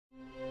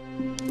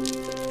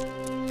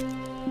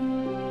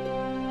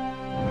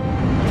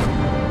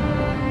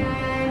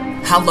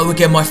Hello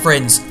again my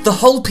friends. The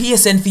whole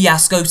PSN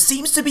fiasco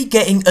seems to be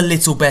getting a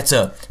little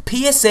better.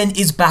 PSN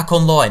is back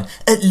online,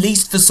 at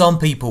least for some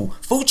people.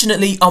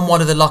 Fortunately, I'm one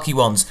of the lucky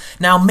ones.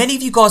 Now, many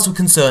of you guys were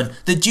concerned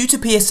that due to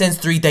PSN's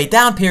 3-day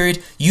down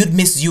period, you'd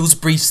miss Zuul's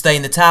brief stay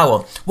in the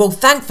tower. Well,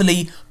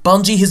 thankfully,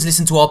 Bungie has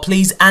listened to our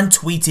pleas and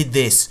tweeted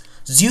this.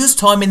 Zuul's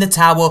time in the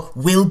tower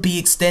will be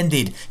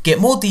extended. Get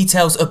more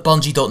details at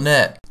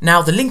bungie.net.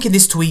 Now, the link in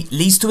this tweet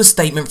leads to a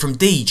statement from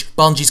Deej,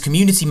 Bungie's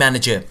community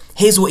manager.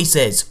 Here's what he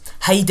says.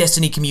 Hey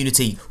Destiny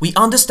community, we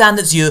understand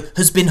that Zuul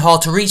has been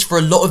hard to reach for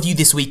a lot of you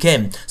this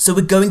weekend, so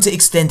we're going to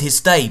extend his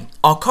stay.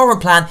 Our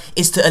current plan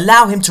is to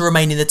allow him to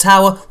remain in the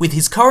tower with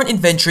his current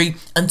inventory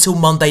until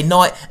Monday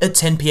night at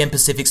 10 PM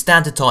Pacific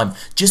Standard Time,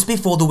 just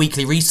before the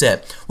weekly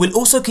reset. We'll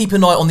also keep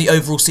an eye on the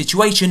overall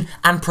situation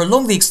and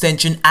prolong the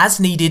extension as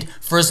needed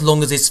for as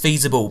long as it's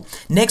feasible.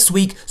 Next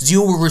week,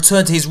 Zuul will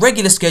return to his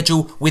regular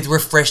schedule with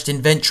refreshed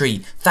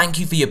inventory. Thank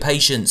you for your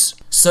patience.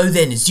 So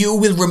then, Zuul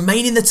will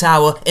remain in the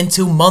tower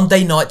until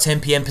Monday night 10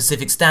 PM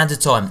Pacific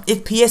Standard Time.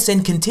 If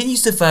PSN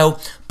continues to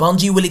fail,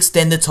 Bungie will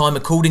extend the time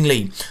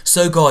accordingly.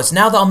 So guys,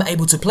 now that I'm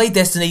able to play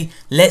Destiny,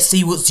 let's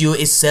see what Zuul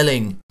is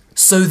selling.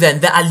 So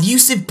then, the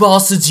elusive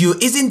bastard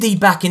Zuul is indeed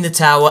back in the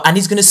tower and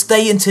he's going to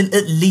stay until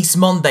at least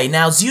Monday.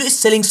 Now, Zuul is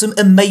selling some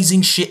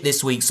amazing shit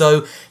this week,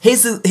 so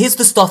here's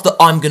the stuff that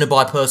I'm going to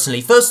buy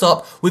personally. First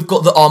up, we've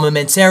got the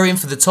Armamentarium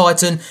for the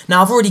Titan.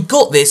 Now, I've already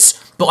got this,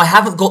 but I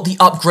haven't got the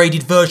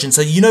upgraded version.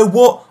 So you know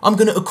what? I'm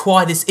going to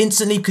acquire this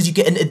instantly because you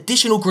get an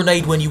additional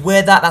grenade when you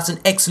wear that. That's an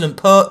excellent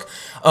perk.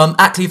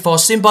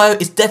 Acleophage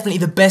Symbiote is definitely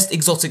the best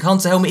exotic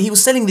hunter helmet. He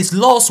was selling this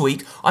last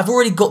week. I've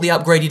already got the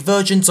upgraded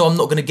version, so I'm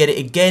not going to get it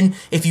again.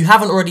 If you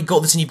haven't already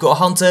got this and you've got a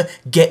hunter,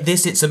 get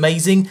this. It's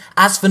amazing.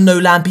 As for No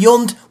Land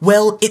Beyond,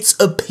 well, it's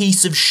a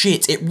piece of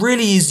shit. It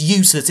really is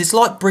useless. It's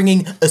like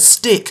bringing a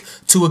stick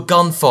to a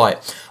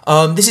gunfight.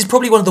 This is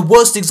probably one of the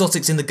worst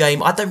exotics in the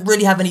game. I don't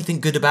really have anything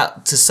good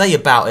to say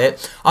about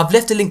it. I've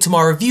left a link to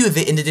my review of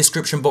it in the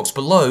description box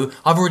below.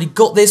 I've already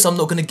got this. I'm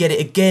not going to get it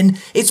again.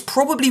 It's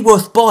probably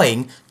worth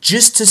buying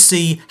just to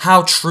see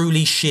how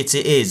truly shit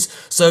it is.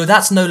 So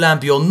that's No Land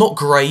Beyond. Not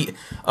great.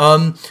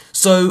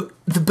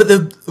 But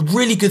the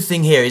really good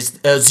thing here is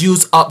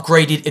Zuul's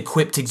upgraded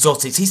equipped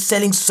exotics. He's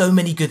selling so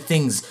many good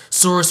things.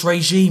 Saurus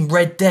Regime,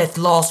 Red Death,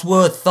 Last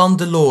Word,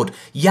 Thunderlord,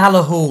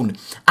 Yalahorn,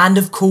 and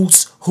of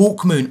course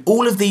Hawkmoon.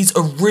 All of these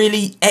are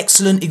really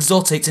excellent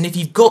exotics, and if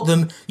you've got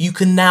them, you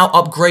can now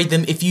upgrade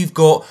them if you've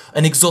got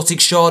an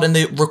exotic shard and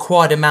the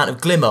required amount of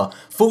glimmer.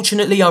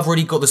 Fortunately, I've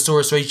already got the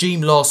Saurus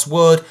Regime, Last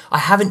Word. I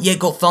haven't yet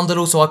got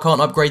Thunderlord, so I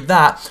can't upgrade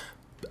that.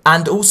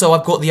 And also,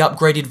 I've got the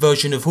upgraded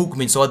version of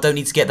Hawkmoon, so I don't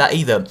need to get that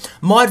either.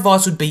 My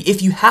advice would be,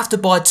 if you have to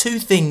buy 2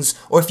 things,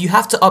 or if you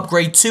have to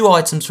upgrade 2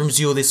 items from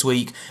Zuul this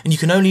week, and you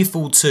can only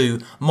afford 2,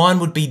 mine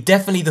would be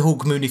definitely the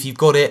Hawkmoon if you've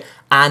got it,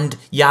 and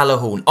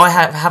Yalahorn. I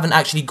haven't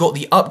actually got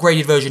the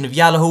upgraded version of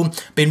Yalahorn.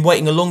 Been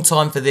waiting a long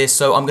time for this,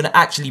 so I'm going to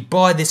actually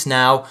buy this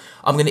now.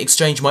 I'm going to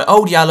exchange my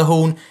old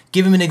Yalahorn,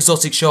 give him an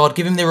exotic shard,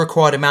 give him the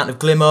required amount of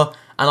glimmer,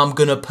 and I'm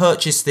going to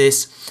purchase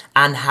this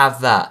and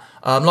have that.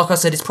 Like I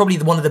said, it's probably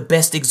one of the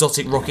best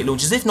exotic rocket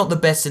launchers, if not the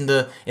best in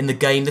the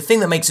game. The thing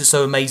that makes it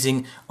so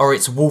amazing are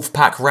its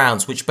Wolfpack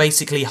rounds, which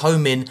basically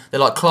home in. They're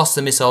like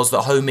cluster missiles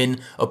that home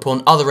in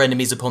upon other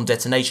enemies upon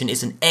detonation.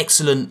 It's an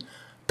excellent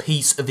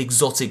piece of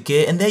exotic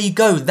gear, and there you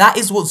go. That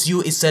is what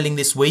Zuul is selling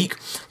this week.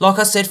 Like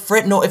I said,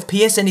 fret not. If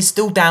PSN is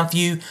still down for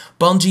you,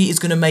 Bungie is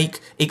going to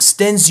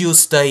extend Zuul's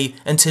stay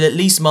until at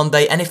least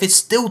Monday, and if it's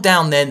still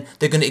down then,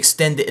 they're going to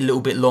extend it a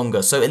little bit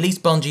longer. So at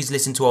least Bungie's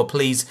listened to our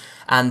pleas,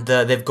 and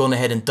they've gone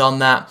ahead and done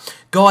that.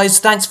 Guys,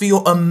 thanks for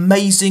your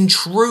amazing,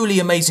 truly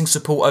amazing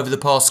support over the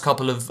past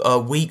couple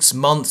of weeks,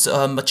 months.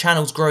 My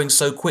channel's growing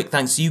so quick,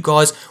 thanks to you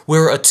guys.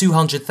 We're at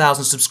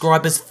 200,000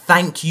 subscribers.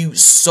 Thank you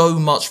so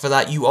much for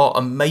that. You are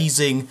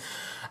amazing.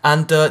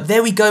 And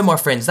there we go, my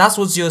friends. That's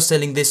what Zuul's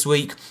selling this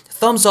week.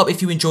 Thumbs up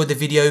if you enjoyed the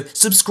video.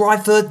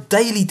 Subscribe for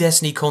daily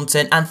Destiny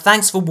content. And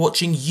thanks for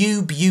watching,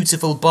 you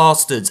beautiful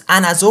bastards.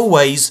 And as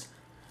always,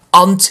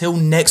 until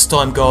next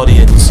time,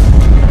 Guardians.